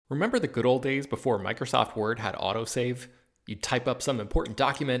Remember the good old days before Microsoft Word had autosave? You'd type up some important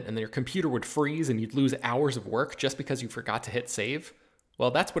document and then your computer would freeze and you'd lose hours of work just because you forgot to hit save?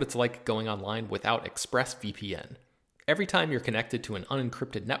 Well, that's what it's like going online without ExpressVPN. Every time you're connected to an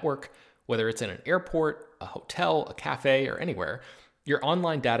unencrypted network, whether it's in an airport, a hotel, a cafe, or anywhere, your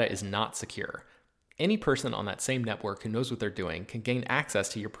online data is not secure. Any person on that same network who knows what they're doing can gain access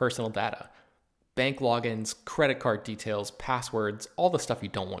to your personal data. Bank logins, credit card details, passwords, all the stuff you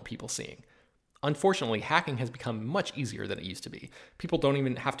don't want people seeing. Unfortunately, hacking has become much easier than it used to be. People don't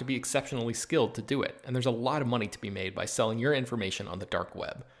even have to be exceptionally skilled to do it, and there's a lot of money to be made by selling your information on the dark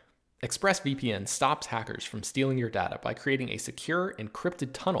web. ExpressVPN stops hackers from stealing your data by creating a secure, encrypted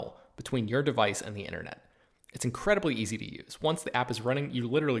tunnel between your device and the internet. It's incredibly easy to use. Once the app is running, you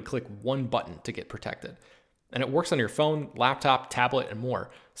literally click one button to get protected. And it works on your phone, laptop, tablet, and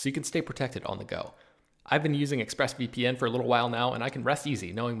more, so you can stay protected on the go. I've been using ExpressVPN for a little while now, and I can rest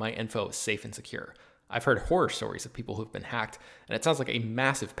easy knowing my info is safe and secure. I've heard horror stories of people who've been hacked, and it sounds like a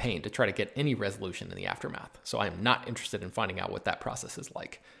massive pain to try to get any resolution in the aftermath, so I am not interested in finding out what that process is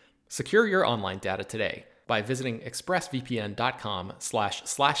like. Secure your online data today by visiting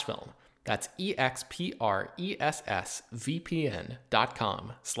expressvpn.com/film. That's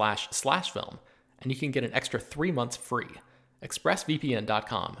expressvpn.com//film. And you can get an extra 3 months free.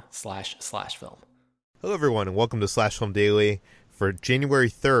 expressvpn.com//film. Hello, everyone, and welcome to Slash Film Daily for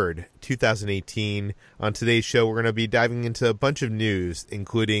January 3rd, 2018. On today's show, we're going to be diving into a bunch of news,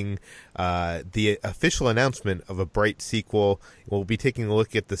 including the official announcement of a Bright sequel. We'll be taking a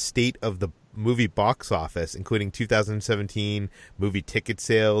look at the state of the movie box office, including 2017 movie ticket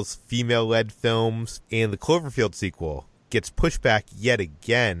sales, female-led films, and the Cloverfield sequel gets pushed back yet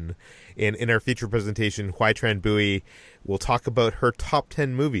again. And in our feature presentation, Hoai Tran Bui will talk about her top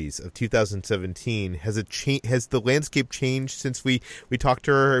 10 movies of 2017. Has the landscape changed since we talked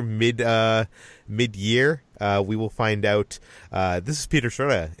to her mid-year? We will find out. This is Peter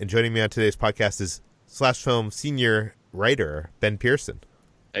Schroeder, and joining me on today's podcast is Slash Film senior writer Ben Pearson.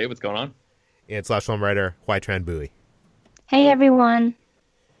 Hey, what's going on? And Slash Film writer Hoai Tran Bui. Hey, everyone.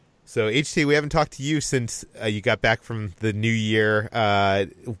 So, HT, we haven't talked to you since you got back from the new year.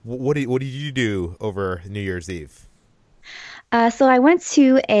 What did you do over New Year's Eve? So I went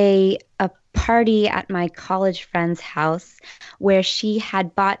to a party at my college friend's house where she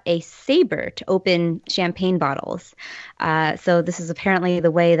had bought a saber to open champagne bottles. So this is apparently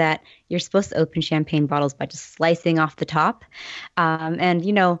the way that you're supposed to open champagne bottles, by just slicing off the top. And,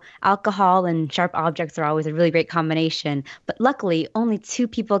 you know, alcohol and sharp objects are always a really great combination. But luckily, only 2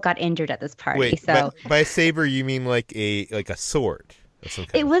 people got injured at this party. Wait, so by a saber, you mean like a sword?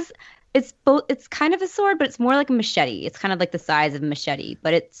 It's both. It's kind of a sword, but it's more like a machete. It's kind of like the size of a machete,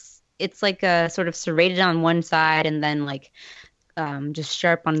 but it's like a sort of serrated on one side and then like just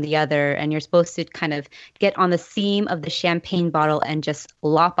sharp on the other. And you're supposed to kind of get on the seam of the champagne bottle and just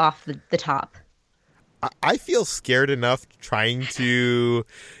lop off the top. I feel scared enough trying to,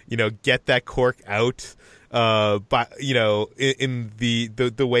 get that cork out. But in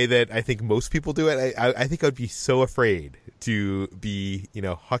the way that I think most people do it, I think I'd be so afraid to be,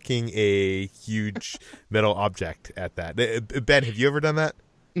 hucking a huge metal object at that. Ben, have you ever done that?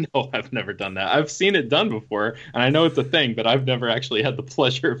 No, I've never done that. I've seen it done before, and I know it's a thing, but I've never actually had the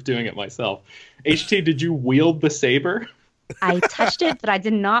pleasure of doing it myself. HT, did you wield the saber? I touched it, but I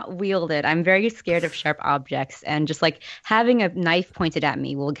did not wield it. I'm very scared of sharp objects, and just like having a knife pointed at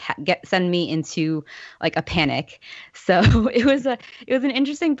me will send me into like a panic. So it was an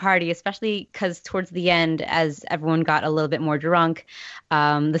interesting party, especially because towards the end, as everyone got a little bit more drunk,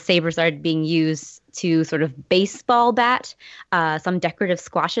 the saber started being used to sort of baseball bat some decorative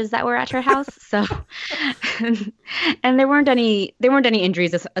squashes that were at her house. So, and there weren't any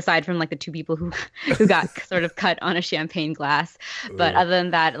injuries aside from like the 2 people who got sort of cut on a champagne glass. But other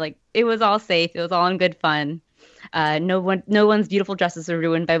than that, like it was all safe. It was all in good fun. No one's beautiful dresses were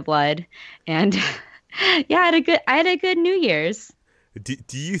ruined by blood. And yeah, I had a good New Year's. Do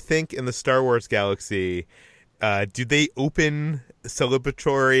you think in the Star Wars galaxy, do they open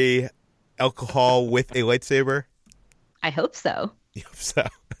celebratory alcohol with a lightsaber? I hope so. So,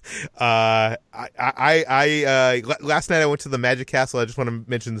 last night I went to the Magic Castle. I just want to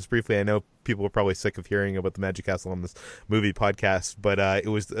mention this briefly. I know people are probably sick of hearing about the Magic Castle on this movie podcast, but it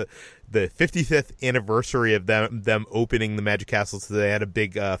was the 55th anniversary of them opening the Magic Castle. So they had a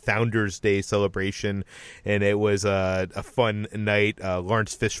big Founders Day celebration, and it was a fun night.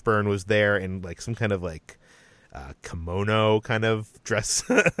 Lawrence Fishburne was there in like some kind of like kimono kind of dress.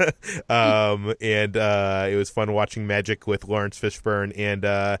 And it was fun watching Magic with Lawrence Fishburne, and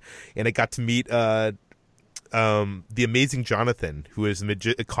I got to meet The Amazing Jonathan, who is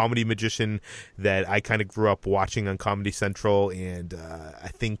a comedy magician that I kind of grew up watching on Comedy Central, and I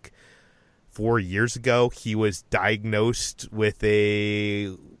think 4 years ago he was diagnosed with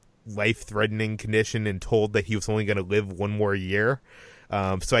a life-threatening condition and told that he was only going to live one more year.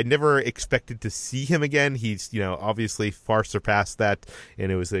 So I never expected to see him again. He's, obviously far surpassed that,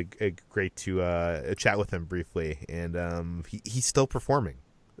 and it was a great to chat with him briefly. And he's still performing,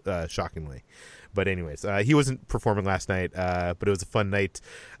 shockingly. But anyways, he wasn't performing last night, but it was a fun night.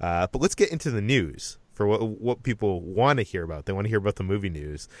 But let's get into the news for what people want to hear about. They want to hear about the movie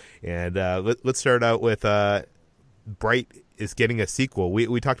news. And let's start out with Bright is getting a sequel.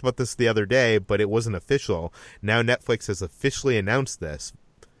 We talked about this the other day, but it wasn't official. Now Netflix has officially announced this.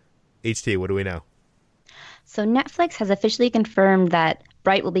 HT, what do we know? So Netflix has officially confirmed that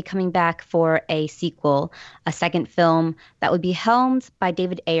Bright will be coming back for a sequel, a second film that would be helmed by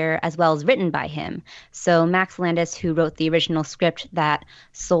David Ayer as well as written by him. So Max Landis, who wrote the original script that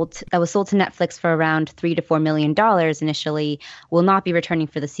was sold to Netflix for around $3 to $4 million initially, will not be returning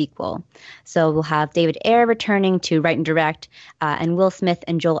for the sequel. So we'll have David Ayer returning to write and direct, and Will Smith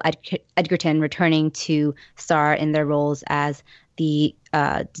and Joel Edgerton returning to star in their roles as the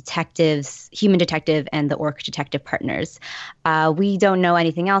human detective and the orc detective partners. We don't know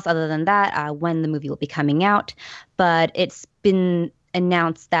anything else other than that, when the movie will be coming out, but it's been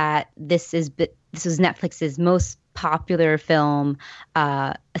announced that this is Netflix's most popular film,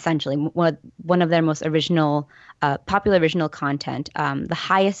 essentially one of their most popular original content, the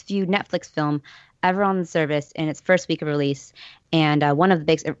highest viewed Netflix film ever on the service in its first week of release, and one of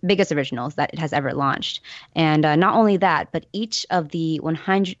the biggest originals that it has ever launched. And not only that, but each of the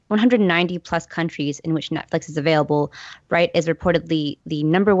 190 plus countries in which Netflix is available, Bright is reportedly the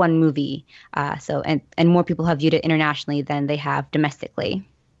number one movie. And more people have viewed it internationally than they have domestically.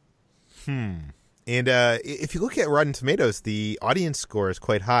 And if you look at Rotten Tomatoes, the audience score is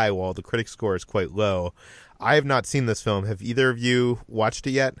quite high while the critic score is quite low. I have not seen this film. Have either of you watched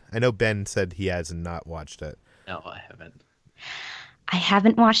it yet? I know Ben said he has not watched it. No, I haven't. I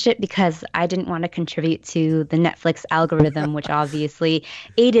haven't watched it because I didn't want to contribute to the Netflix algorithm, which obviously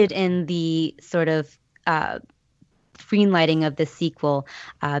aided in the sort of greenlighting of the sequel,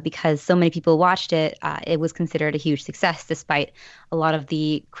 because so many people watched it. It was considered a huge success, despite a lot of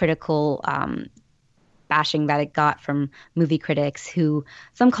the critical bashing that it got from movie critics, who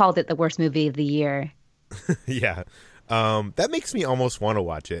some called it the worst movie of the year. Yeah. That makes me almost want to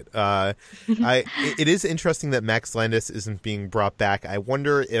watch it. It is interesting that Max Landis isn't being brought back. I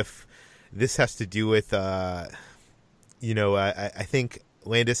wonder if this has to do with, I think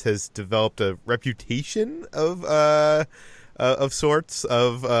Landis has developed a reputation of sorts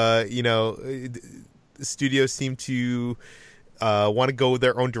studios seem to want to go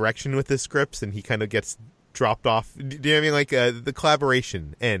their own direction with his scripts, and he kind of gets dropped off. Do you know what I mean? Like the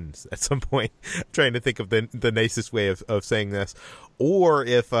collaboration ends at some point. I'm trying to think of the nicest way of saying this. Or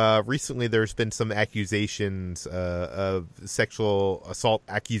if recently there's been some accusations of sexual assault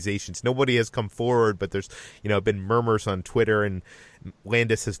accusations. Nobody has come forward, but there's been murmurs on Twitter, and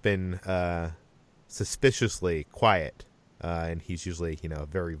Landis has been suspiciously quiet. And he's usually,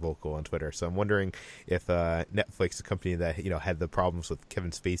 very vocal on Twitter. So I'm wondering if Netflix, a company that had the problems with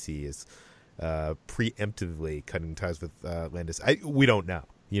Kevin Spacey, is preemptively cutting ties with Landis. We don't know.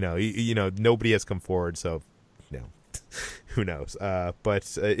 Nobody has come forward, so who knows?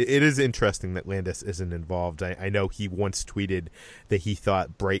 But it is interesting that Landis isn't involved. I know he once tweeted that he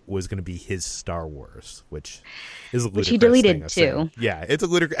thought Bright was going to be his Star Wars, which is a ludicrous which he deleted thing too. Yeah, it's a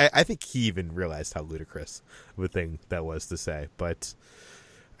ludicrous. I think he even realized how ludicrous of a thing that was to say. But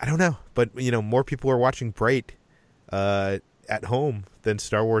I don't know. But more people are watching Bright at home than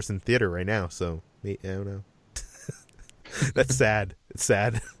Star Wars in theater right now. So I don't know. That's sad. It's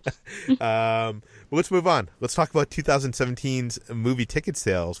sad. But let's move on. Let's talk about 2017's movie ticket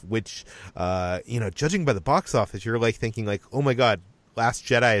sales, which, judging by the box office, you're thinking oh my God, Last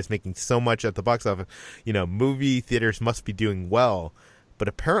Jedi is making so much at the box office. Movie theaters must be doing well, but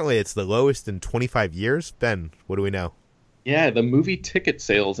apparently it's the lowest in 25 years. Ben, what do we know? Yeah, the movie ticket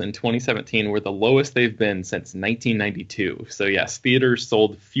sales in 2017 were the lowest they've been since 1992. So yes, theaters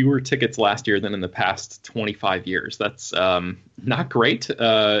sold fewer tickets last year than in the past 25 years. That's not great.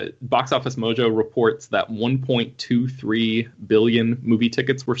 Box Office Mojo reports that 1.23 billion movie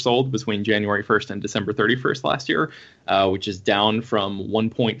tickets were sold between January 1st and December 31st last year, which is down from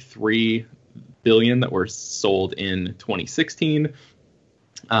 1.3 billion that were sold in 2016.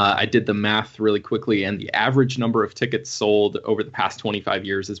 I did the math really quickly, and the average number of tickets sold over the past 25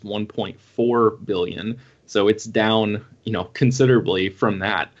 years is 1.4 billion. So it's down, considerably from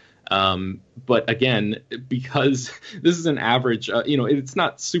that. But again, because this is an average, it's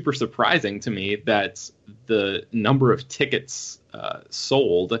not super surprising to me that the number of tickets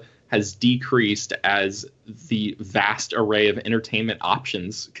sold has decreased as the vast array of entertainment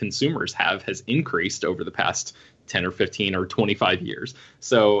options consumers have has increased over the past 10 or 15 or 25 years.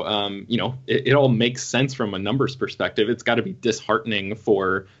 So, it all makes sense from a numbers perspective. It's got to be disheartening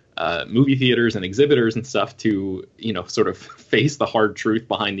for movie theaters and exhibitors and stuff to, sort of face the hard truth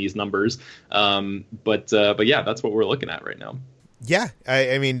behind these numbers. But yeah, that's what we're looking at right now. Yeah,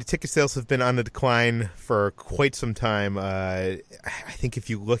 I mean, ticket sales have been on the decline for quite some time. I think if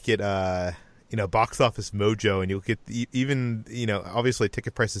you look at, Box Office Mojo, and you look at even, obviously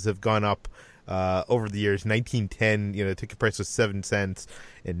ticket prices have gone up over the years. 1910, ticket price was 7 cents,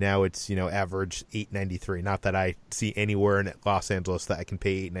 and now it's, average $8.93. Not that I see anywhere in Los Angeles that I can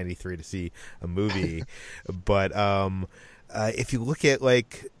pay $8.93 to see a movie. But if you look at,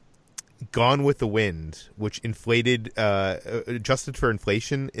 like, Gone with the Wind, which inflated, adjusted for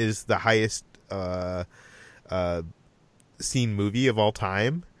inflation, is the highest seen movie of all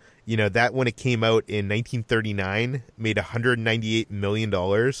time. That when it came out in 1939 made $198 million,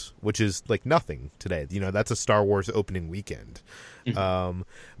 which is like nothing today. That's a Star Wars opening weekend. Mm-hmm.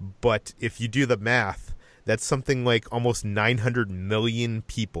 But if you do the math, that's something like almost 900 million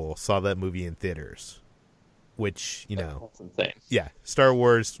people saw that movie in theaters. Which, that's insane. Yeah, Star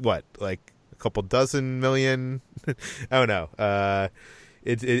Wars, what, like a couple dozen million? I don't know.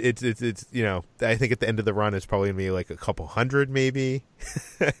 It's I think at the end of the run it's probably gonna be like a couple hundred, maybe.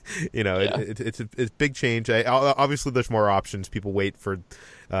 It's a big change. Obviously, there's more options. People wait for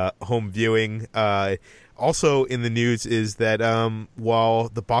home viewing. Also, in the news is that while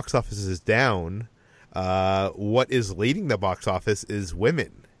the box office is down, what is leading the box office is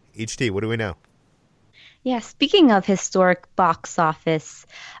women. HT, what do we know? Yeah, speaking of historic box office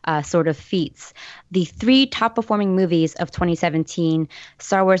sort of feats, the 3 top-performing movies of 2017,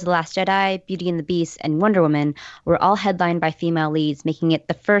 Star Wars: The Last Jedi, Beauty and the Beast, and Wonder Woman, were all headlined by female leads, making it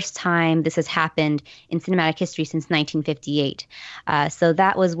the first time this has happened in cinematic history since 1958. So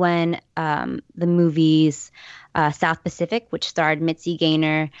that was when the movies South Pacific, which starred Mitzi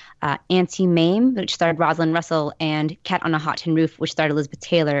Gaynor, Auntie Mame, which starred Rosalind Russell, and Cat on a Hot Tin Roof, which starred Elizabeth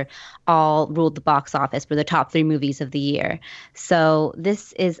Taylor, all ruled the box office for the top 3 movies of the year. So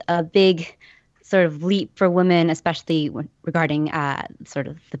this is a big sort of leap for women, especially regarding sort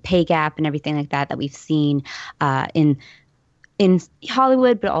of the pay gap and everything like that we've seen in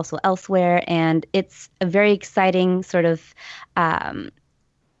Hollywood, but also elsewhere. And it's a very exciting sort of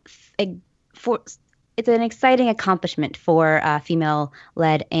it's an exciting accomplishment for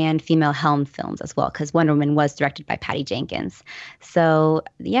female-led and female-helmed films as well, because Wonder Woman was directed by Patty Jenkins. So,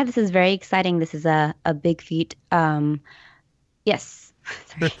 yeah, this is very exciting. This is a big feat. Yes.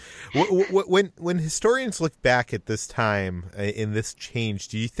 Sorry. When historians look back at this time in this change,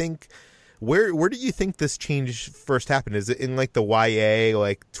 do you think where do you think this change first happened? Is it in like the YA,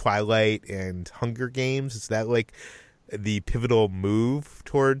 like Twilight and Hunger Games? Is that like the pivotal move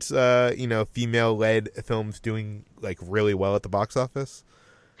towards female-led films doing like really well at the box office?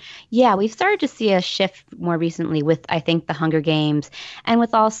 Yeah, we've started to see a shift more recently with, I think, The Hunger Games, and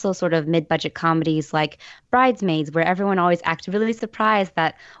with also sort of mid-budget comedies like Bridesmaids, where everyone always acts really surprised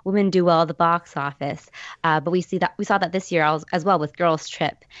that women do well at the box office. But we saw that this year as well with Girls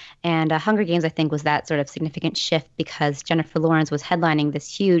Trip. And Hunger Games, I think, was that sort of significant shift because Jennifer Lawrence was headlining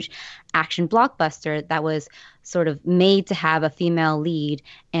this huge action blockbuster that was sort of made to have a female lead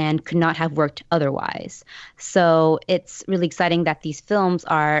and could not have worked otherwise. So it's really exciting that these films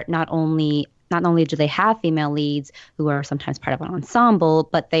are not only do they have female leads who are sometimes part of an ensemble,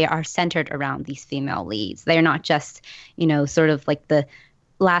 but they are centered around these female leads. They are not just, sort of like the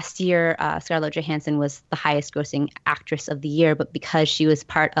last year, Scarlett Johansson was the highest grossing actress of the year, but because she was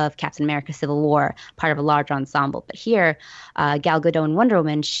part of Captain America Civil War, part of a large ensemble. But here, Gal Gadot in Wonder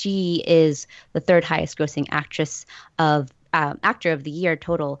Woman, she is the 3rd highest grossing actor of the year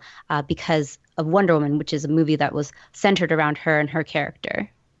total because of Wonder Woman, which is a movie that was centered around her and her character.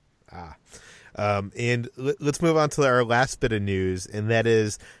 And let's move on to our last bit of news, and that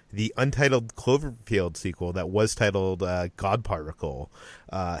is the untitled Cloverfield sequel that was titled God Particle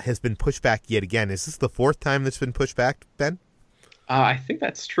has been pushed back yet again. Is this the 4th time that's been pushed back, Ben? I think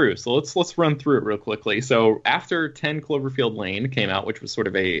that's true. So let's run through it real quickly. So after 10 Cloverfield Lane came out, which was sort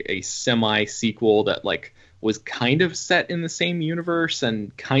of a semi-sequel that like was kind of set in the same universe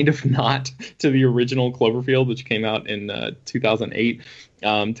and kind of not to the original Cloverfield, which came out in 2008.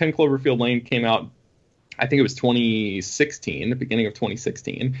 10 Cloverfield Lane came out, I think it was 2016, the beginning of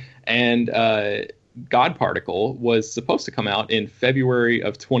 2016. And God Particle was supposed to come out in February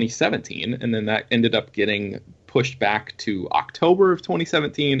of 2017, and then that ended up getting pushed back to October of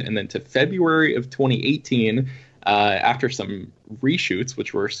 2017, and then to February of 2018 after some reshoots,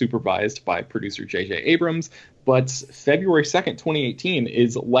 which were supervised by producer J.J. Abrams. But February 2nd, 2018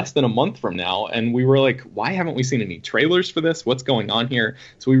 is less than a month from now, and we were like, why haven't we seen any trailers for this? What's going on here?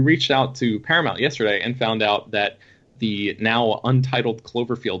 So we reached out to Paramount yesterday and found out that the now untitled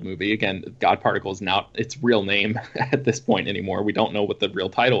Cloverfield movie, again, God Particle is not its real name at this point anymore. We don't know what the real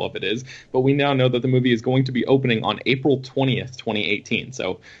title of it is, but we now know that the movie is going to be opening on April 20th, 2018,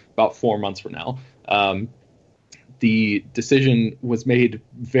 so about 4 months from now. The decision was made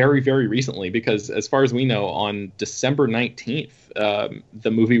very, very recently because, as far as we know, on December 19th, the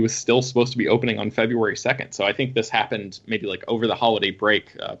movie was still supposed to be opening on February 2nd. So I think this happened maybe like over the holiday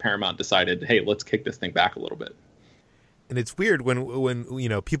break. Paramount decided, hey, let's kick this thing back a little bit. And it's weird when you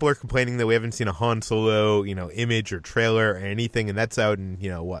know, people are complaining that we haven't seen a Han Solo, you know, image or trailer or anything, and that's out in, you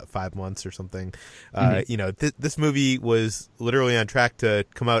know, what, 5 months or something. You know, this movie was literally on track to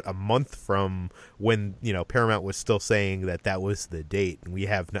come out a month from when, you know, Paramount was still saying that was the date, and we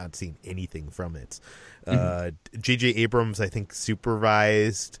have not seen anything from it. J.J. Abrams, I think,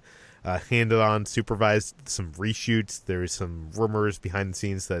 supervised some reshoots. There's some rumors behind the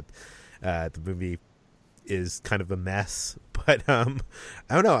scenes that the movie is kind of a mess, but I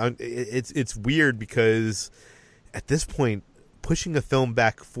don't know. It's weird because at this point, pushing a film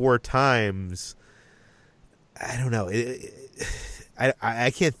back 4 times, I don't know.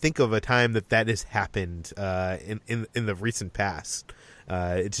 I can't think of a time that has happened in the recent past.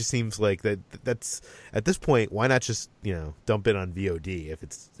 It just seems like that's at this point, why not just, you know, dump it on VOD if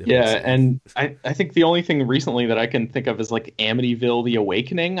it's and I think the only thing recently that I can think of is like Amityville: The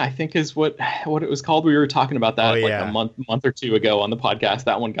Awakening, I think is what it was called. We were talking about that a month or two ago on the podcast.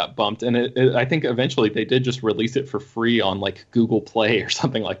 That one got bumped, and I think eventually they did just release it for free on like Google Play or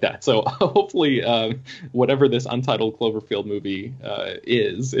something like that. So hopefully whatever this untitled Cloverfield movie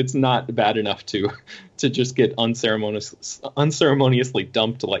is, it's not bad enough to just get unceremoniously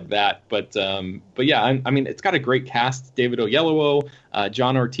dumped like that. But yeah, I mean, it's got a great cast. David Oyelowo,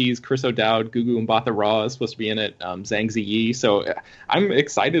 John Ortiz, Chris O'Dowd, Gugu Mbatha-Raw is supposed to be in it, Zhang Ziyi. So I'm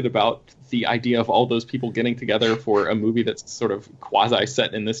excited about the idea of all those people getting together for a movie that's sort of quasi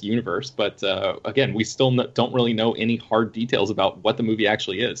set in this universe. But again, we still don't really know any hard details about what the movie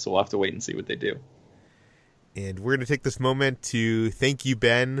actually is. So we'll have to wait and see what they do. And we're going to take this moment to thank you,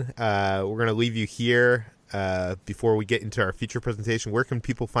 Ben. We're going to leave you here before we get into our feature presentation. Where can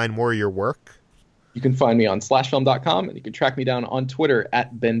people find more of your work? You can find me on slashfilm.com, and you can track me down on Twitter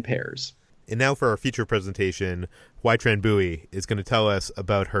at Ben Pears. And now for our feature presentation, Hoai-Tran Bui is going to tell us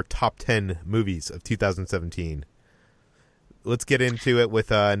about her top 10 movies of 2017. Let's get into it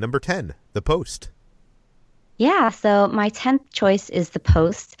with number 10, The Post. Yeah, so my 10th choice is The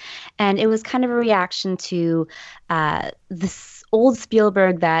Post, and it was kind of a reaction to this old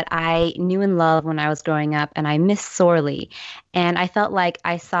Spielberg that I knew and loved when I was growing up, and I miss sorely. And I felt like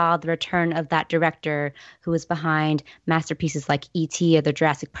I saw the return of that director who was behind masterpieces like E.T. or the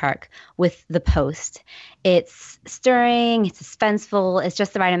Jurassic Park with The Post. It's stirring, it's suspenseful, it's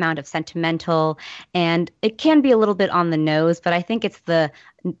just the right amount of sentimental, and it can be a little bit on the nose, but I think it's the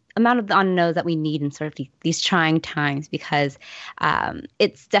amount of the on the nose that we need in sort of these trying times, because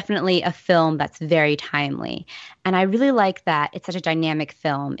it's definitely a film that's very timely. And I really like that it's such a dynamic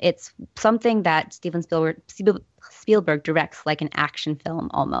film. It's something that Steven Spielberg directs like an action film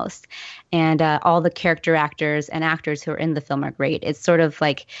almost. And all the character actors and actors who are in the film are great. It's sort of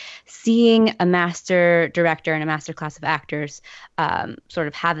like seeing a master director and a master class of actors sort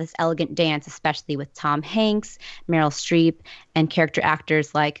of have this elegant dance, especially with Tom Hanks, Meryl Streep, and character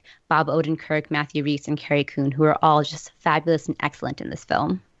actors like Bob Odenkirk, Matthew Rhys, and Carrie Coon, who are all just fabulous and excellent in this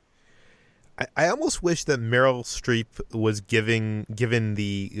film. I almost wish that Meryl Streep was given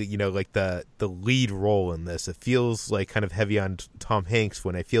the, you know, like the lead role in this. It feels like kind of heavy on Tom Hanks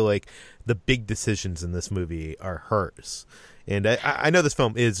when I feel like the big decisions in this movie are hers. And I know this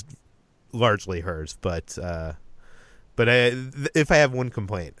film is largely hers, but if I have one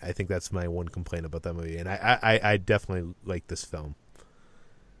complaint, I think that's my one complaint about that movie. And I definitely like this film.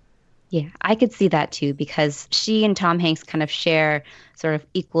 Yeah, I could see that too, because she and Tom Hanks kind of share sort of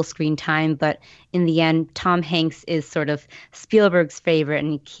equal screen time, but in the end, Tom Hanks is sort of Spielberg's favorite,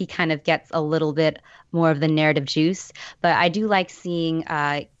 and he kind of gets a little bit more of the narrative juice. But I do like seeing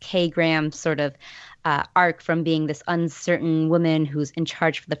Kay Graham's sort of arc from being this uncertain woman who's in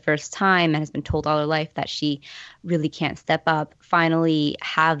charge for the first time and has been told all her life that she really can't step up, finally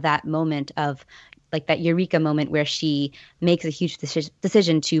have that moment of like that eureka moment where she makes a huge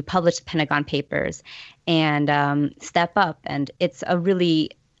decision to publish the Pentagon Papers and step up. And it's a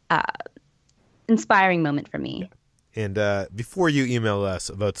really inspiring moment for me. And before you email us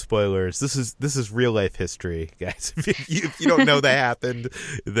about spoilers, this is real life history, guys. If you don't know that happened,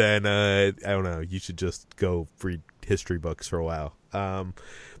 then I don't know. You should just go read history books for a while.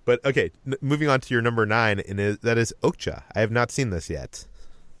 But okay, moving on to your number 9, and that is Okja. I have not seen this yet.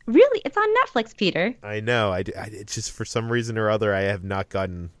 Really? It's on Netflix, Peter. I know. It's just for some reason or other I have not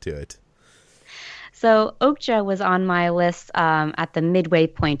gotten to it. So Okja was on my list at the midway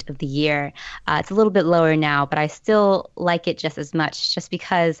point of the year. It's a little bit lower now, but I still like it just as much, just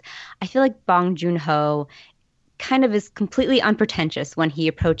because I feel like Bong Joon-ho kind of is completely unpretentious when he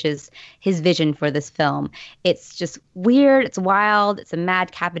approaches his vision for this film. It's just weird, it's wild, it's a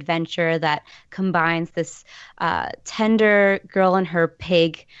madcap adventure that combines this tender girl and her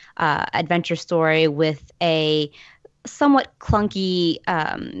pig adventure story with a somewhat clunky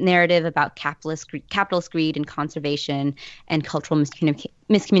narrative about capitalist greed and conservation and cultural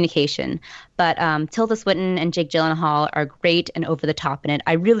miscommunication. But Tilda Swinton and Jake Gyllenhaal are great and over the top in it.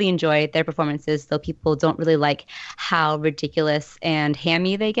 I really enjoy their performances, though people don't really like how ridiculous and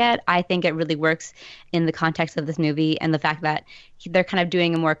hammy they get. I think it really works in the context of this movie and the fact that they're kind of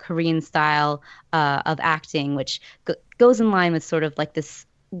doing a more Korean style of acting, which goes in line with sort of like this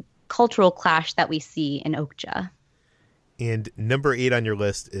cultural clash that we see in Okja. And number 8 on your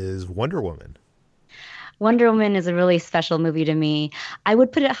list is Wonder Woman. Wonder Woman is a really special movie to me. I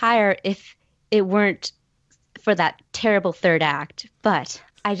would put it higher if it weren't for that terrible third act. But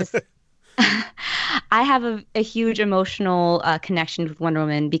I just, I have a huge emotional connection with Wonder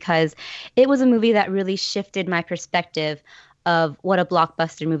Woman because it was a movie that really shifted my perspective of what a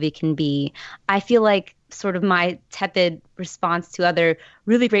blockbuster movie can be. I feel like sort of my tepid response to other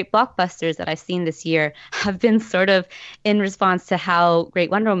really great blockbusters that I've seen this year have been sort of in response to how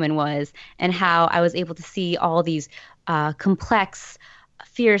great Wonder Woman was and how I was able to see all these complex,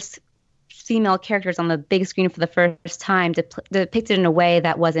 fierce female characters on the big screen for the first time depicted in a way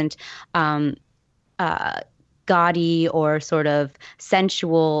that wasn't gaudy or sort of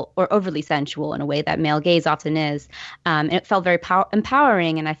sensual or overly sensual in a way that male gaze often is. And it felt very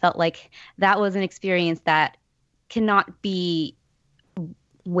empowering, and I felt like that was an experience that cannot be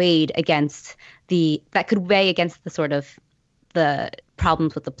weighed against that could weigh against the sort of the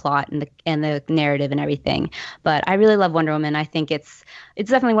problems with the plot and the narrative and everything. But I really love Wonder Woman. I think it's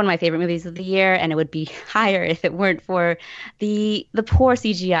definitely one of my favorite movies of the year, and it would be higher if it weren't for the poor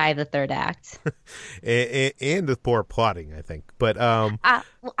CGI of the third act. and the poor plotting, I think. But well,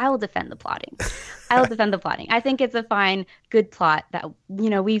 I will defend the plotting. I think it's a fine, good plot that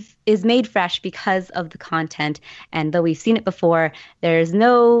is made fresh because of the content, and though we've seen it before, there's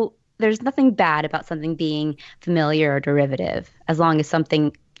nothing bad about something being familiar or derivative, as long as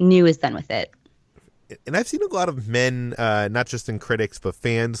something new is done with it. And I've seen a lot of men, not just in critics, but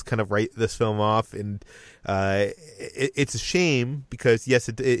fans kind of write this film off. And it's a shame because, yes,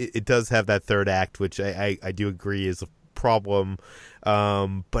 it does have that third act, which I do agree is a problem.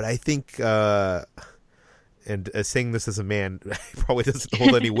 But I think, and saying this as a man probably doesn't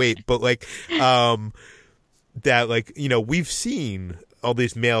hold any weight, but we've seen all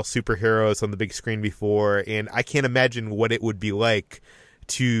these male superheroes on the big screen before, and I can't imagine what it would be like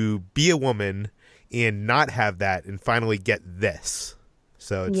to be a woman and not have that and finally get this.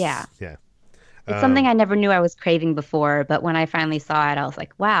 So it's, it's something I never knew I was craving before, but when I finally saw it, I was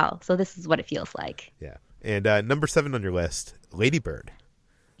like, wow, so this is what it feels like. Yeah. And number 7 on your list, Lady Bird.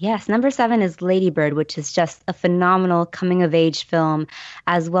 Yes, number 7 is Lady Bird, which is just a phenomenal coming-of-age film,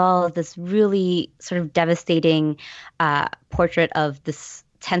 as well as this really sort of devastating portrait of this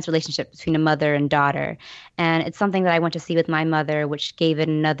tense relationship between a mother and daughter. And it's something that I went to see with my mother, which gave it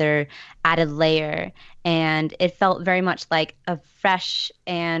another added layer. And it felt very much like a fresh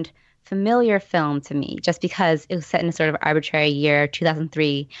and familiar film to me, just because it was set in a sort of arbitrary year,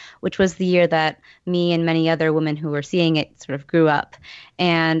 2003, which was the year that me and many other women who were seeing it sort of grew up.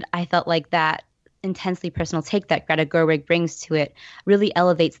 And I felt like that intensely personal take that Greta Gerwig brings to it really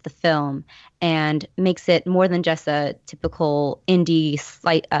elevates the film and makes it more than just a typical indie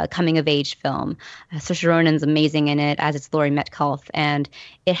slight coming-of-age film. Saoirse Ronan's amazing in it, as is Laurie Metcalf, and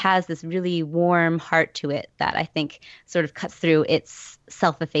it has this really warm heart to it that I think sort of cuts through its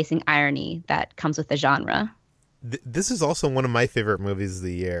self-effacing irony that comes with the genre. This is also one of my favorite movies of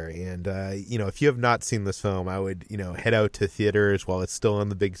the year, and if you have not seen this film, I would head out to theaters while it's still on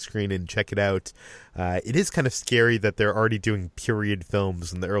the big screen and check it out. It is kind of scary that they're already doing period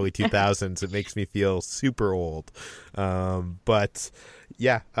films in the early 2000s. It makes me feel super old, but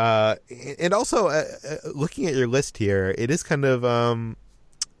Yeah. And also, looking at your list here, it is kind of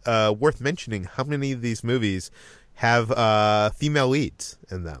worth mentioning how many of these movies have female leads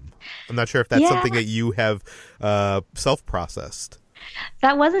in them. I'm not sure if that's something that you have self-processed.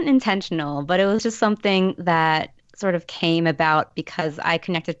 That wasn't intentional, but it was just something that sort of came about because I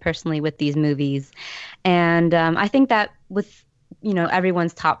connected personally with these movies. And I think that with,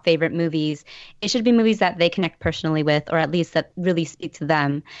 everyone's top favorite movies, it should be movies that they connect personally with, or at least that really speak to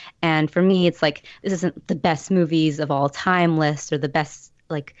them. And for me, it's like, this isn't the best movies of all time list or the best,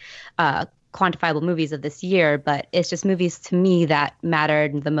 quantifiable movies of this year, but it's just movies to me that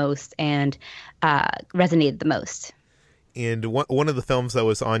mattered the most and resonated the most. And one of the films that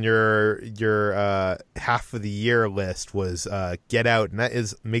was on your half of the year list was Get Out, and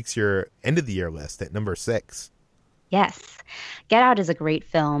that makes your end of the year list at number 6. Yes, Get Out is a great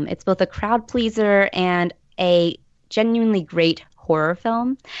film. It's both a crowd pleaser and a genuinely great horror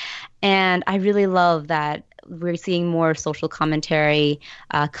film, and I really love that we're seeing more social commentary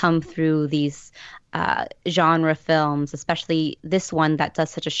come through these genre films, especially this one that does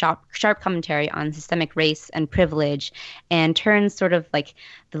such a sharp commentary on systemic race and privilege and turns sort of like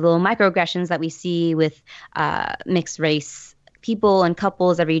the little microaggressions that we see with mixed race people and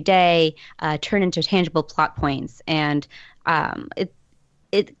couples every day turn into tangible plot points. And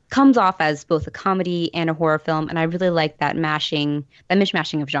it comes off as both a comedy and a horror film, and I really like that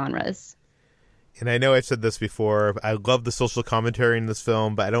mishmashing of genres. And I know I've said this before, I love the social commentary in this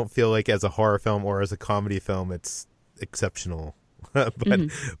film, but I don't feel like as a horror film or as a comedy film it's exceptional.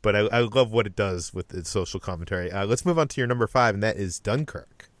 But I love what it does with its social commentary. Let's move on to your number 5, and that is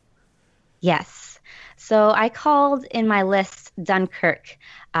Dunkirk. Yes. So I called in my list Dunkirk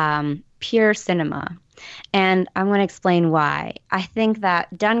pure cinema. And I'm going to explain why. I think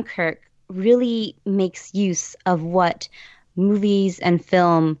that Dunkirk really makes use of what movies and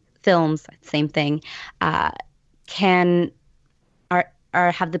films, same thing, can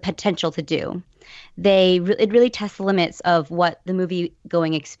have the potential to do. It really tests the limits of what the movie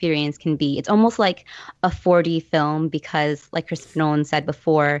going experience can be. It's almost like a 4D film because, like Christopher Nolan said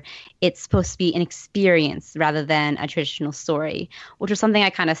before, it's supposed to be an experience rather than a traditional story, which was something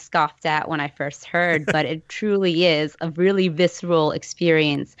I kind of scoffed at when I first heard, but it truly is a really visceral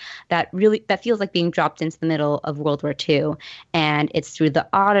experience that feels like being dropped into the middle of World War II. And it's through the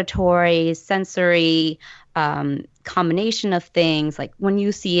auditory, sensory, combination of things. Like when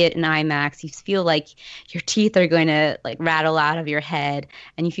you see it in IMAX, you feel like your teeth are going to rattle out of your head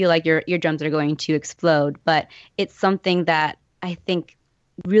and you feel like your eardrums are going to explode. But it's something that I think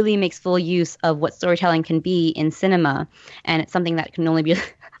really makes full use of what storytelling can be in cinema. And it's something that can only be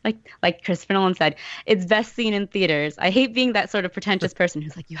like Christopher Nolan said, it's best seen in theaters. I hate being that sort of pretentious person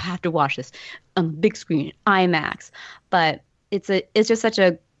who's like, you have to watch this on the big screen, IMAX. But it's just such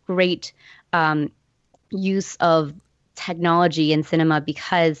a great use of technology in cinema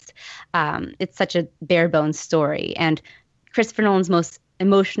because it's such a bare bones story and Christopher Nolan's most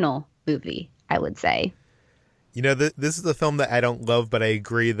emotional movie, I would say. This is a film that I don't love, but I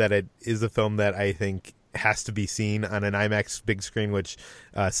agree that it is a film that I think has to be seen on an IMAX big screen, which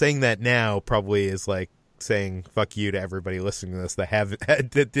saying that now probably is like saying fuck you to everybody listening to this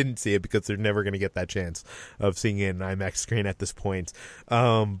that didn't see it because they're never going to get that chance of seeing it in an IMAX screen at this point.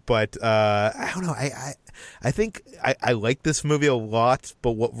 But I don't know. I think I like this movie a lot,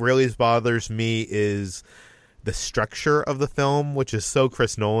 but what really bothers me is the structure of the film, which is so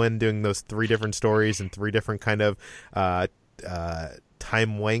Chris Nolan, doing those 3 different stories and 3 different kind of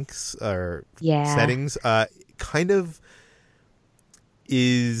time lengths or settings. Kind of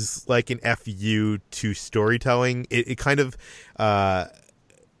is like an FU to storytelling. It kind of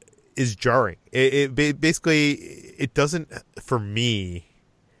is jarring. It basically, it doesn't, for me,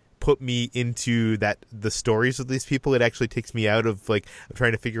 put me into the stories of these people. It actually takes me out of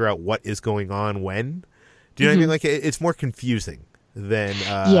trying to figure out what is going on when. Do you know what I mean? Like it's more confusing than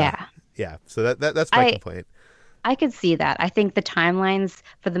yeah. So that's my complaint. I could see that. I think the timelines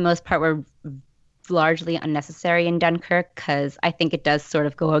for the most part were largely unnecessary in Dunkirk because I think it does sort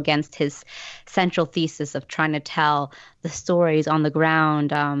of go against his central thesis of trying to tell the stories on the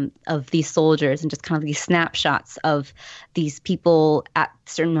ground of these soldiers and just kind of these snapshots of these people at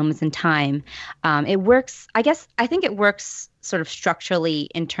certain moments in time. It works, I think it works sort of structurally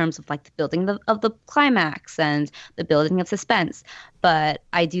in terms of the building of the climax and the building of suspense. But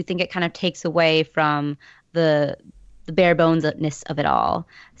I do think it kind of takes away from the bare bonesness of it all.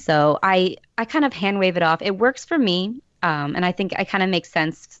 So I kind of hand wave it off. It works for me, and I think it kind of makes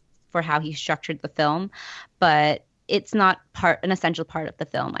sense for how he structured the film, but it's not an essential part of the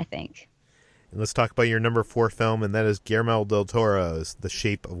film, I think. And let's talk about your number 4 film, and that is Guillermo del Toro's The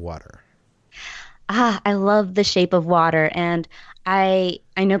Shape of Water. I love The Shape of Water, and I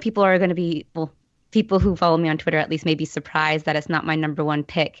know people are going to be, well, people who follow me on Twitter at least may be surprised that it's not my number 1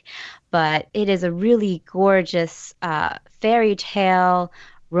 pick, but it is a really gorgeous fairy tale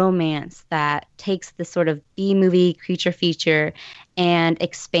romance that takes this sort of B-movie creature feature and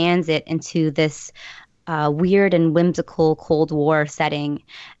expands it into this weird and whimsical Cold War setting.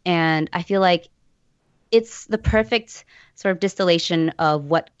 And I feel like it's the perfect sort of distillation of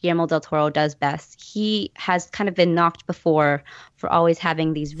what Guillermo del Toro does best. He has kind of been knocked before for always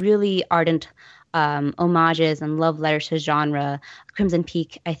having these really ardent homages and love letters to genre. Crimson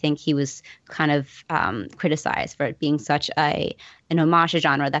Peak, I think he was kind of criticized for it being such an homage to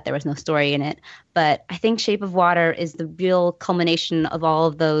genre that there was no story in it. But I think Shape of Water is the real culmination of all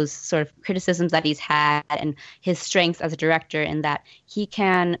of those sort of criticisms that he's had and his strengths as a director, in that he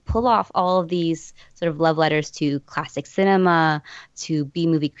can pull off all of these sort of love letters to classic cinema, to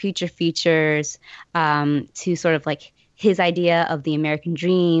B-movie creature features, to sort of like his idea of the American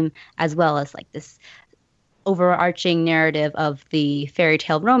dream, as well as like this overarching narrative of the fairy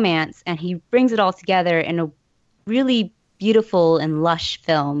tale romance. And he brings it all together in a really beautiful and lush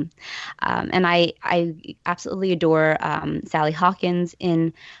film. And I absolutely adore Sally Hawkins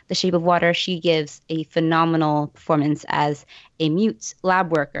in The Shape of Water. She gives a phenomenal performance as a mute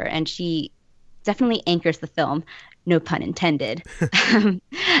lab worker, and she definitely anchors the film. No pun intended,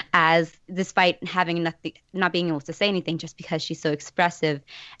 as despite having not being able to say anything, just because she's so expressive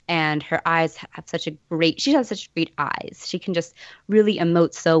and her eyes have she has such great eyes. She can just really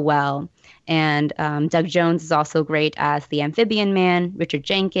emote so well. And Doug Jones is also great as the amphibian man. Richard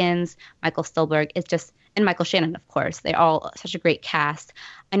Jenkins, Michael Stuhlbarg and Michael Shannon, of course. They're all such a great cast.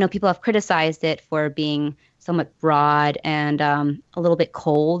 I know people have criticized it for being somewhat broad and a little bit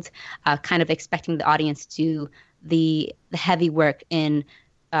cold, kind of expecting the audience to the heavy work in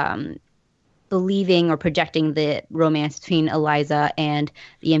believing or projecting the romance between Eliza and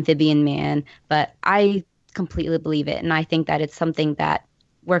the amphibian man. But I completely believe it. And I think that it's something that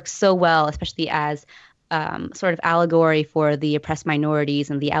works so well, especially as sort of allegory for the oppressed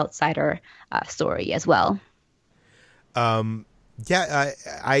minorities and the outsider story as well. Yeah,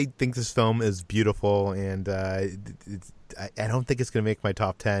 I think this film is beautiful, and I don't think it's going to make my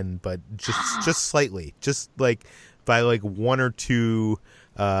top 10, but just slightly, just like by like 1 or 2,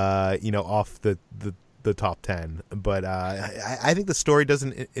 off the top 10. But I think the story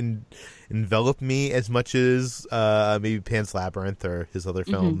doesn't envelop me as much as maybe Pan's Labyrinth or his other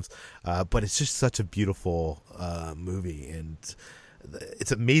films. But it's just such a beautiful movie, and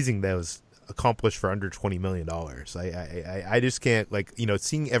it's amazing that it was accomplished for under $20 million. I just can't,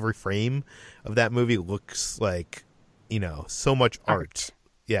 seeing every frame of that movie looks like, so much art.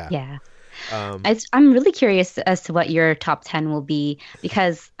 Yeah. I'm really curious as to what your top 10 will be,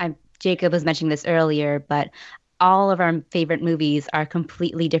 because Jacob was mentioning this earlier, but all of our favorite movies are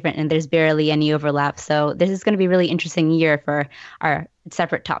completely different and there's barely any overlap. So this is going to be a really interesting year for our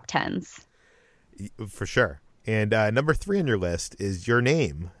separate top 10s. For sure. And number 3 on your list is Your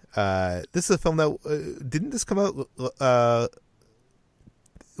Name. This is a film that didn't this come out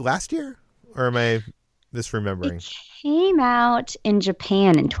last year, or am I misremembering? It came out in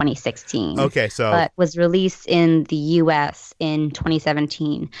Japan in 2016. Okay, but was released in the U.S. in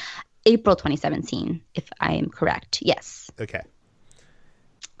 2017, April 2017, if I am correct. Yes. Okay.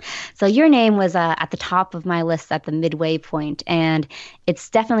 So Your Name was at the top of my list at the midway point, and it's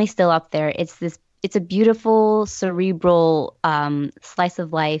definitely still up there. It's a beautiful, cerebral slice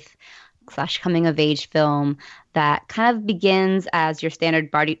of life / coming of age film that kind of begins as your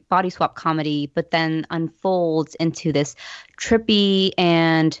standard body swap comedy, but then unfolds into this trippy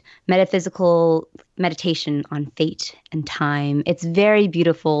and metaphysical meditation on fate and time. It's very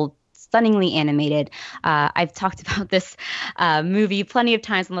beautiful, stunningly animated. I've talked about this movie plenty of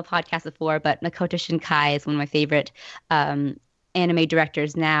times on the podcast before, but Makoto Shinkai is one of my favorite anime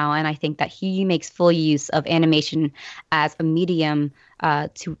directors now, and I think that he makes full use of animation as a medium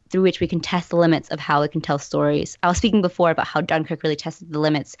through which we can test the limits of how it can tell stories. I was speaking before about how Dunkirk really tested the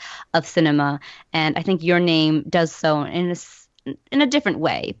limits of cinema, and I think Your Name does so in a different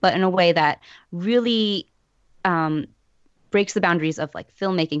way, but in a way that really breaks the boundaries of like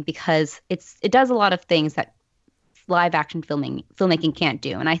filmmaking, because it does a lot of things that live action filmmaking can't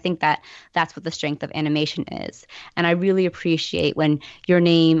do. And I think that that's what the strength of animation is. And I really appreciate when Your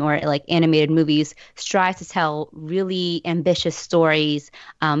Name or like animated movies strive to tell really ambitious stories,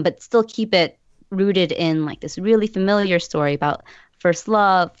 but still keep it rooted in like this really familiar story about first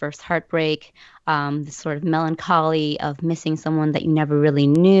love, first heartbreak, this sort of melancholy of missing someone that you never really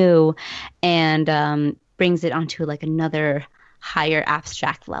knew, and brings it onto like another higher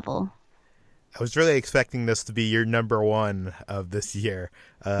abstract level. I was really expecting this to be your number one of this year.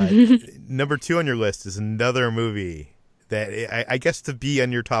 Number two on your list is another movie that I guess to be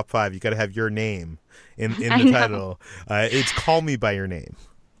on your top five, you got to have your name in the title. It's Call Me by Your Name.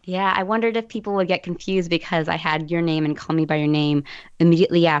 Yeah, I wondered if people would get confused because I had Your Name and Call Me by Your Name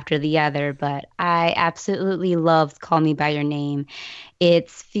immediately after the other, but I absolutely loved Call Me by Your Name. It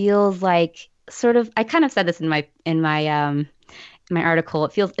feels like sort of, I kind of said this in my article.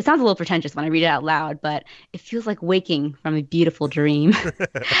 It sounds a little pretentious when I read it out loud, but it feels like waking from a beautiful dream.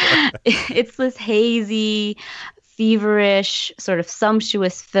 It's this hazy, feverish, sort of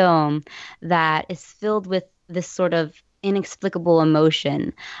sumptuous film that is filled with this sort of inexplicable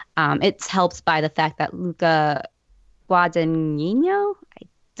emotion. It's helped by the fact that Luca Guadagnino, I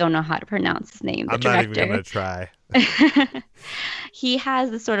don't know how to pronounce his name, the director. Not even going to try. He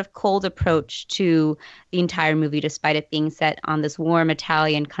has this sort of cold approach to the entire movie, despite it being set on this warm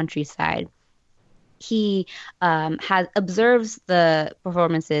Italian countryside. He observes the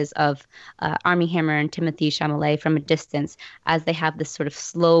performances of Armie Hammer and Timothée Chalamet from a distance as they have this sort of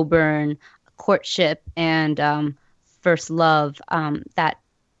slow burn courtship and first love that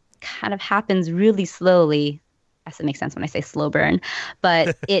kind of happens really slowly. I guess it makes sense when I say slow burn,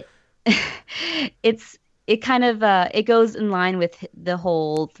 but it goes in line with the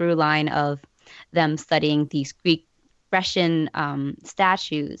whole through line of them studying these Greek Grecian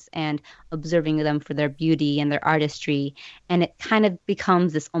statues and observing them for their beauty and their artistry. And it kind of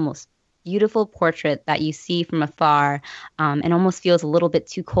becomes this almost beautiful portrait that you see from afar and almost feels a little bit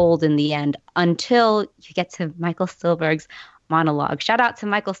too cold in the end until you get to Michael Stuhlbarg's monologue. Shout out to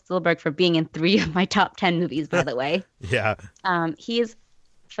Michael Stuhlbarg for being in 3 of my top 10 movies, by the way. Yeah. He is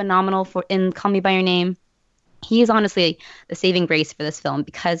phenomenal in Call Me by Your Name. He is honestly the saving grace for this film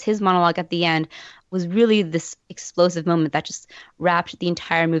because his monologue at the end was really this explosive moment that just wrapped the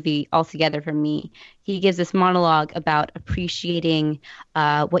entire movie all together for me. He gives this monologue about appreciating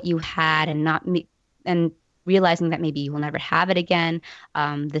what you had and realizing that maybe you will never have it again,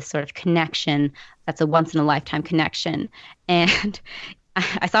 this sort of connection that's a once-in-a-lifetime connection. And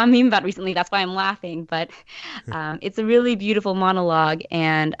I saw a meme about it recently, that's why I'm laughing, but it's a really beautiful monologue,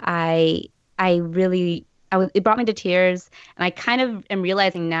 and it brought me to tears, and I kind of am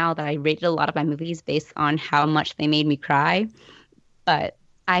realizing now that I rated a lot of my movies based on how much they made me cry. But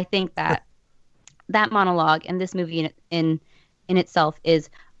I think that monologue and this movie in itself is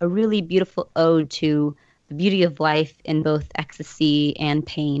a really beautiful ode to the beauty of life in both ecstasy and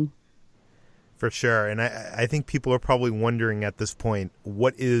pain. For sure. And I think people are probably wondering at this point,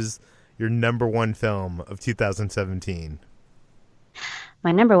 what is your number one film of 2017?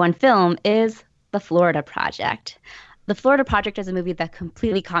 My number one film is The Florida Project. The Florida Project is a movie that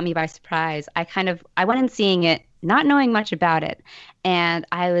completely caught me by surprise. I went in seeing it not knowing much about it, and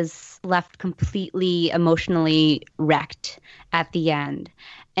I was left completely emotionally wrecked at the end.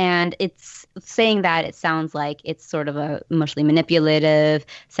 And it's saying that it sounds like it's sort of a emotionally manipulative,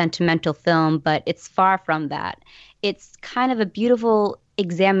 sentimental film, but it's far from that. It's kind of a beautiful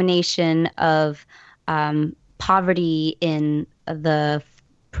examination of poverty in the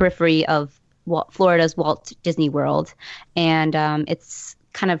periphery of Florida's Walt Disney World. And it's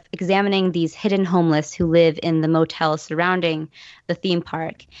kind of examining these hidden homeless who live in the motels surrounding the theme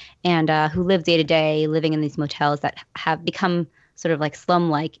park and who live day to day living in these motels that have become sort of like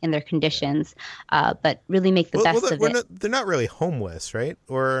slum-like in their conditions, but really make the best of it. They're not really homeless, right?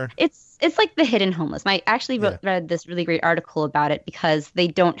 Or it's like the hidden homeless. I actually read this really great article about it because they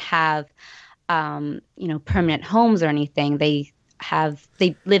don't have permanent homes or anything. They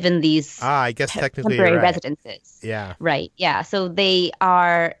live in these I guess technically temporary right. residences. Yeah. Right. Yeah. So they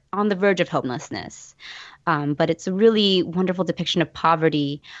are on the verge of homelessness. But it's a really wonderful depiction of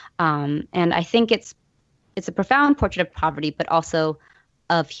poverty. And I think it's a profound portrait of poverty, but also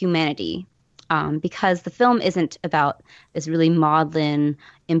of humanity. Because the film isn't about this really maudlin,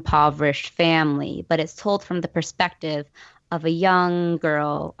 impoverished family, but it's told from the perspective of a young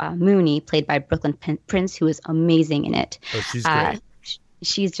girl, Mooney, played by Brooklyn Prince, who is amazing in it. Oh, she's great.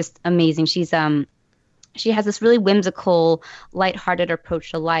 She's just amazing. She has this really whimsical, lighthearted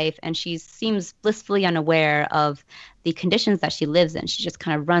approach to life, and she seems blissfully unaware of the conditions that she lives in. She just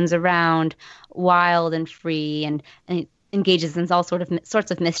kind of runs around wild and free and engages in all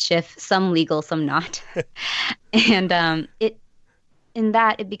sorts of mischief, some legal, some not. And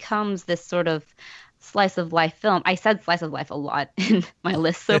it becomes this sort of slice of life film. I said slice of life a lot in my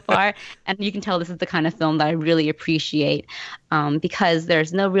list so far, and you can tell this is the kind of film that I really appreciate because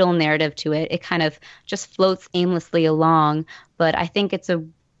there's no real narrative to it. It kind of just floats aimlessly along, but I think it's a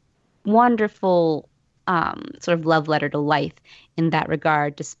wonderful sort of love letter to life in that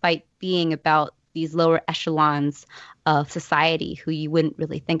regard, despite being about these lower echelons of society who you wouldn't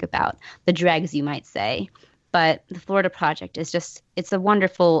really think about, the dregs, you might say. But the Florida Project is just, it's a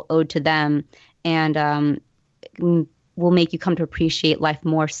wonderful ode to them, and will make you come to appreciate life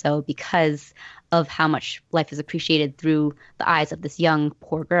more so because of how much life is appreciated through the eyes of this young,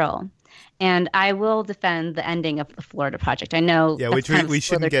 poor girl. And I will defend the ending of the Florida Project. I know, yeah, which we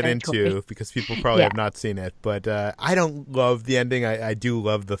shouldn't get into because people probably have not seen it. But I don't love the ending. I do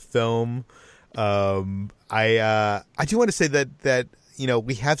love the film. I do want to say that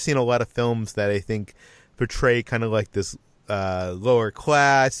we have seen a lot of films that I think portray kind of like this lower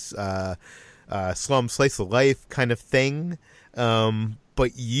class, slum slice of life kind of thing.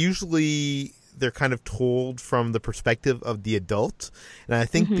 But usually they're kind of told from the perspective of the adult. And I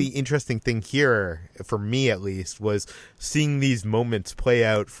think the interesting thing here, for me at least, was seeing these moments play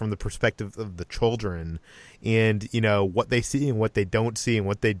out from the perspective of the children and, what they see and what they don't see and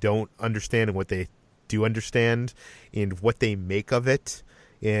what they don't understand and what they do understand and what they make of it.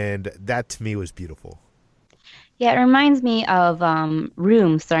 And that to me was beautiful. Yeah, it reminds me of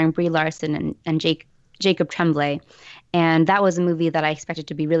Room, starring Brie Larson and Jacob Tremblay. And that was a movie that I expected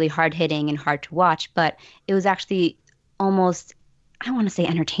to be really hard-hitting and hard to watch, but it was actually almost, I don't want to say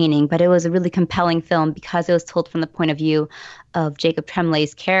entertaining, but it was a really compelling film because it was told from the point of view of Jacob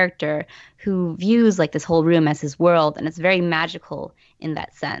Tremblay's character, who views like this whole room as his world, and it's very magical in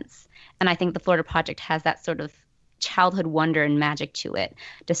that sense. And I think the Florida Project has that sort of childhood wonder and magic to it,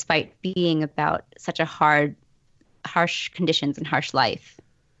 despite being about such a harsh conditions and harsh life.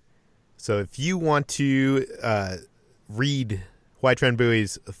 So if you want to read Hoai-Tran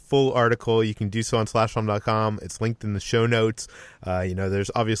Bui's full article, you can do so on slashfilm.com. It's linked in the show notes. There's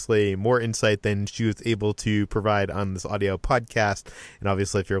obviously more insight than she was able to provide on this audio podcast. And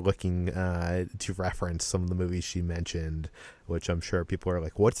obviously, if you're looking to reference some of the movies she mentioned, which I'm sure people are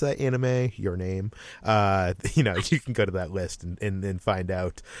like, what's that anime? Your Name? You can go to that list and find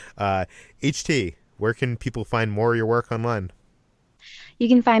out. HT, where can people find more of your work online? You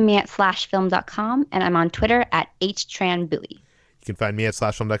can find me at slashfilm.com, and I'm on Twitter at HTranBui. You can find me at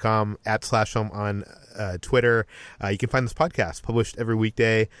slashfilm.com, at slashfilm on Twitter. You can find this podcast published every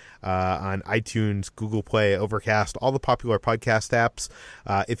weekday on iTunes, Google Play, Overcast, all the popular podcast apps.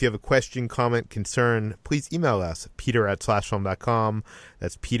 If you have a question, comment, concern, please email us, peter@slashfilm.com.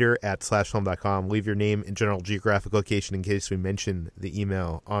 That's peter@slashfilm.com. Leave your name and general geographic location in case we mention the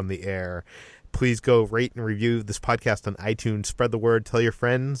email on the air. Please go rate and review this podcast on iTunes. Spread the word, tell your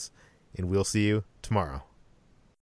friends, and we'll see you tomorrow.